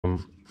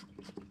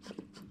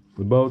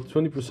about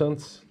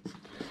 20%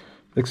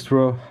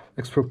 extra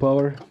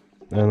power,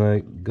 and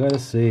I gotta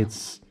say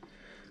it's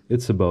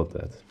about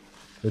that.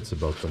 It's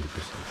about 20%.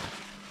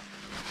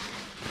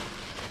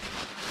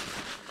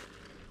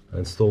 I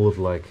installed it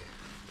like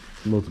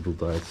multiple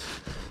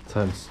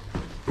times,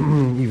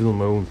 even on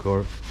my own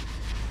car.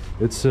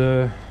 It's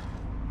a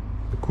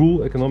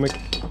cool, economic,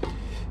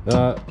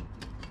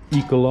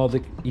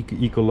 ecologic,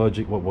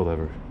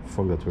 whatever,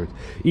 fuck that word,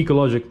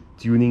 ecologic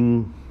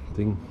tuning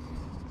thing.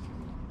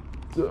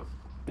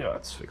 Yeah,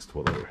 it's fixed,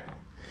 whatever.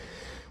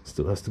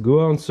 Still has to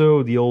go on.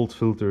 So the old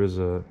filter is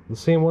the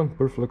same one,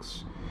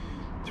 Perflux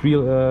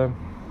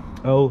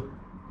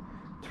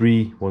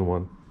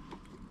 3L311,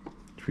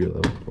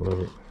 3L,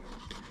 whatever.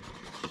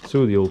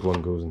 So the old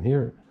one goes in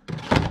here.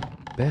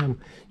 Bam!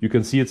 You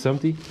can see it's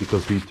empty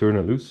because we turn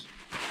it loose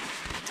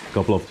a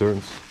couple of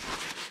turns,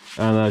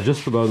 and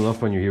just about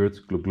enough when you hear it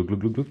glug glug glug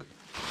glug glug.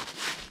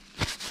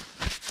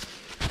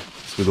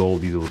 It's with all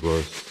diesel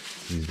cars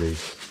these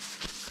days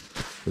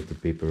with the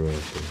paper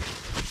thing.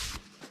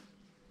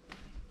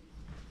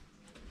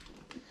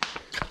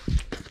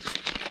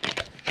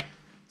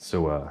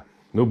 So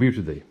no beer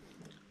today.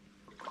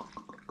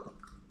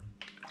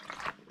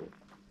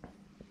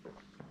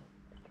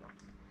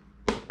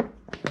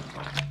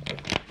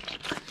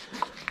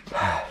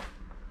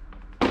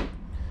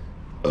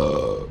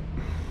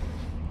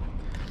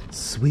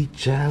 Sweet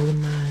child of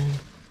mine.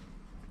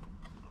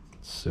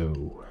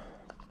 So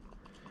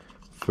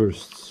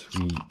first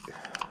we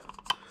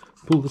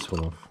pull this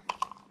one off.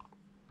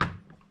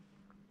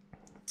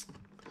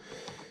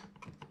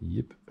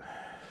 Yep.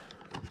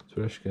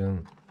 Trash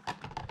can.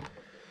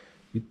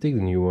 We take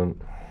the new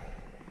one.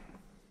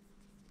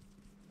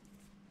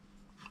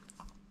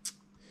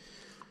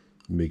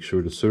 Make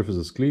sure the surface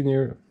is clean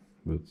here,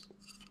 but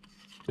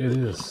it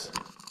is.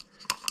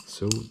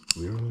 So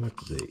we're on luck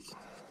today.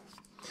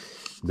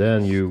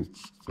 Then you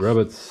rub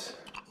it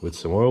with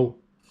some oil,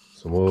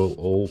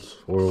 old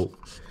oil,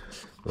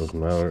 doesn't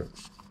matter.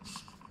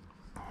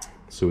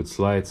 So it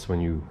slides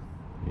when you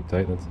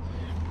tighten it,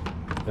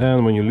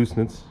 and when you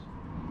loosen it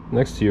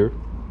next year,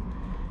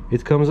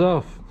 it comes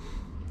off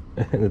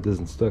and it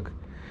isn't stuck.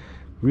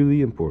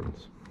 Really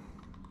important.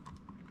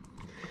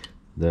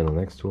 Then the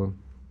next one,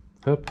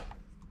 up.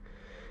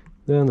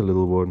 Then the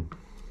little one.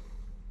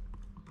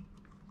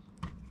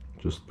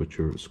 Just put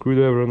your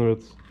screwdriver under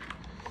it.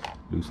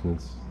 Loosen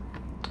it.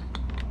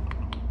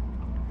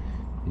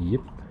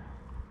 Yep.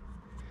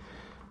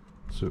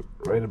 So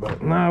right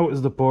about now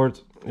is the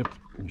part. Yep.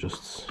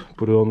 Just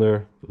put it on there.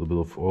 A little bit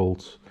of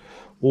old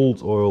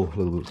oil. A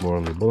little bit more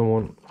on the bottom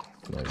one.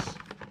 Nice.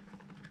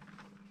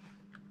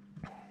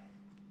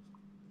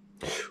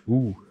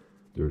 Ooh,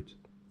 dirt.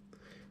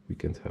 We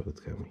can't have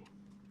that, can we?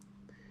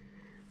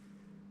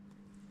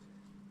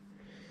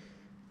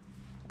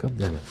 God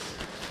damn it.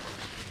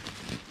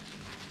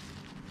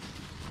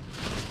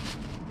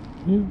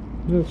 Yeah,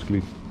 that's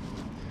clean.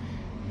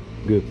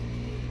 Good.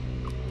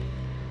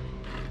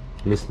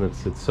 Listen,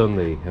 it's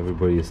Sunday.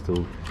 Everybody is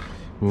still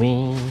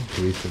me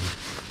racing.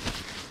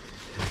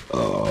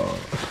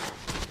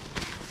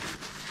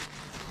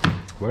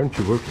 Why aren't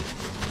you working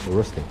or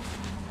resting?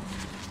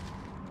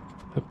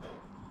 Yep.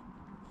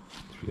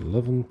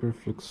 311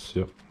 Perflux.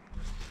 Yep.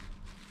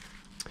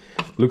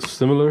 Looks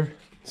similar.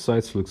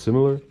 Sides look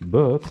similar,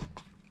 but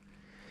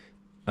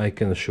I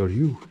can assure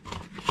you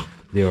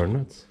they are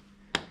not.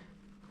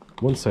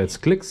 One side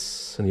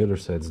clicks and the other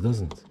side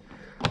doesn't.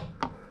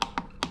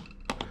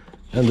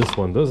 And this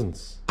one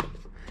doesn't.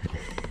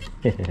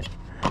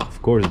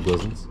 Of course it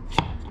doesn't.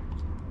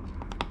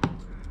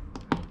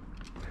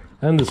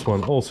 And this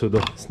one also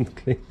doesn't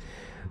click.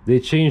 They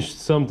changed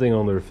something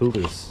on their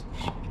filters.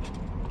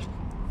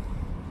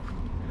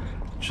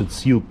 It should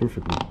seal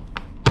perfectly.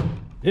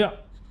 Yeah,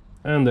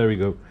 and there we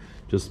go.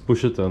 Just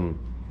push it and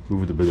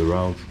move it a bit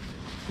around.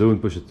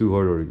 Don't push it too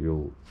hard or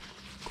you'll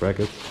crack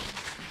it.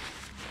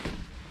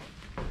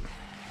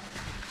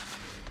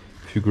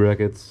 If you crack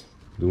it,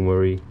 don't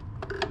worry.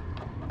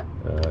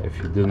 If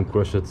you didn't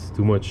crush it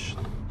too much,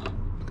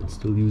 you can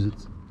still use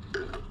it.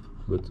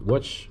 But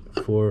watch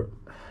for,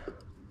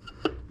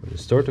 when you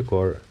start the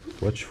car,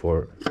 watch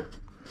for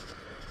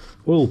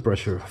oil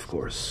pressure, of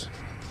course.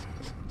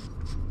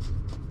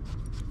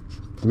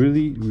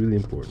 Really, really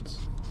important.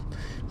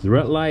 The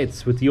red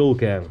light with the oil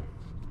can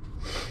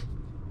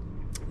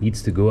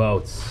needs to go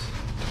out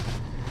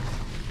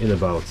in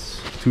about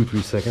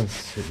 2-3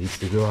 seconds. It needs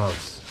to go out.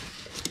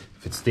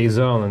 If it stays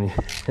on and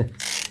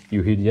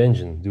you hear the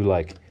engine do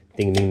like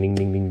ding ding ding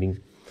ding ding ding,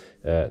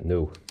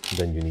 no,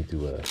 then you need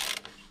to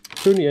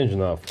turn the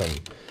engine off and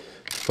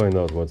find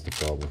out what's the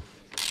problem.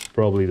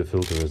 Probably the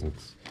filter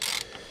isn't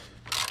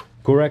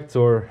correct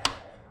or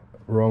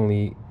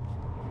wrongly.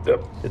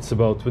 It's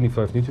about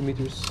 25 Newton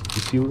meters to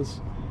seal this.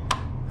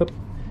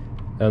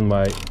 And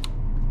my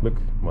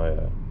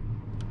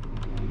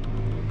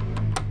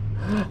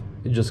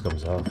it just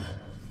comes off.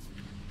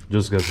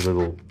 Just gets a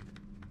little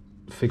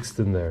fixed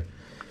in there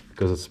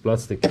because it's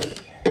plastic.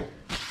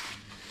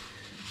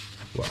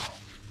 Wow,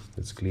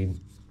 it's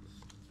clean.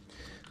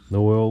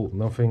 No oil,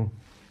 nothing.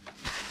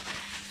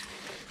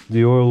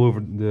 The oil over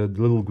the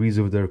little grease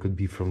over there could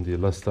be from the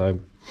last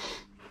time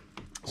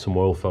some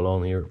oil fell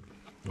on here,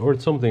 or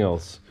it's something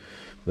else.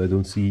 But I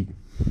don't see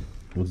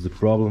what's the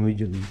problem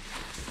immediately.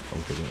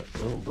 Okay, a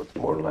little bit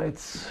more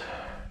lights.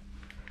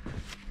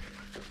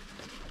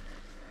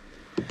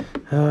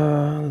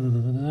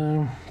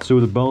 So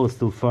the bell is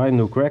still fine,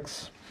 no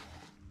cracks.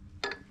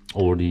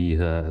 Already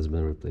has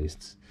been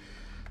replaced.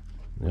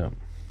 Yeah,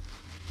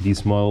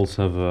 these models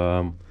have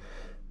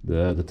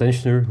the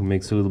tensioner who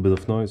makes a little bit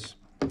of noise.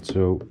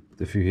 So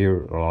if you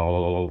hear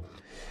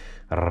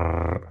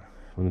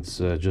when it's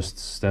just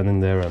standing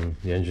there and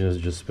the engine is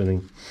just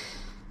spinning,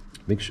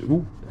 make sure.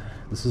 Ooh,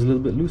 this is a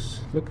little bit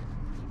loose. Look.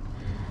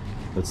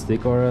 Let's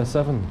take our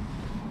 7.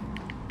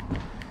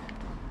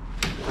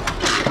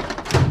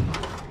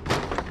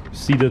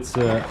 See, that's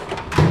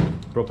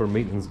proper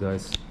maintenance,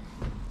 guys.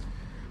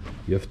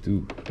 You have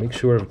to make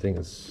sure everything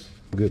is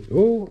good.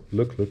 Oh,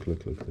 look.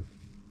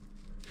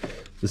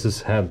 This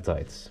is hand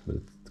tight, but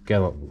it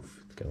cannot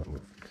move. It cannot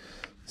move.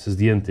 This is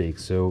the intake,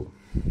 so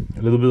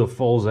a little bit of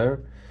false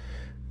air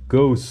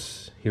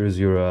goes. Here's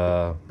your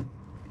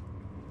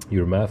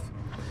MAF,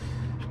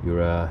 your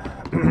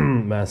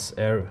mass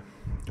air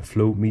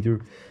flow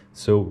meter.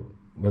 So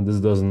when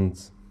this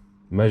doesn't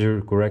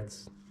measure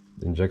correct,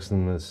 the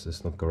injection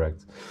is not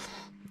correct.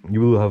 You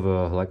will have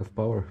a lack of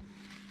power.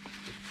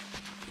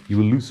 You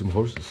will lose some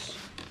horses.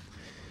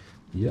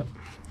 Yeah,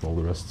 all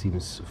the rest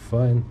seems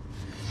fine.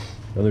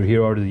 Under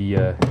here are the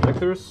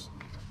injectors.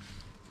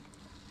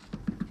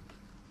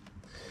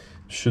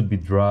 Should be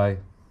dry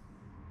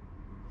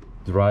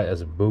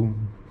as a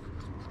bone.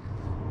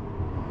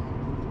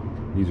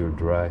 These are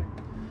dry,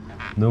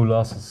 no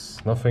losses,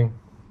 nothing.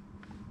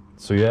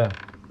 So yeah,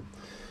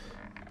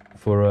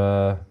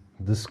 for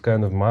this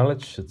kind of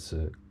mileage, it's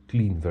a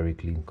clean, very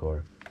clean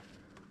car,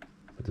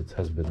 but it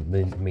has been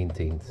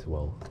maintained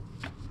well.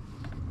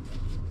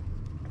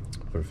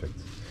 Perfect.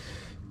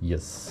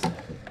 Yes.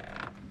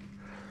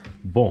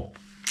 Bon,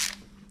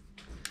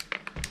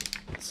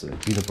 let's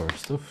clean up our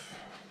stuff.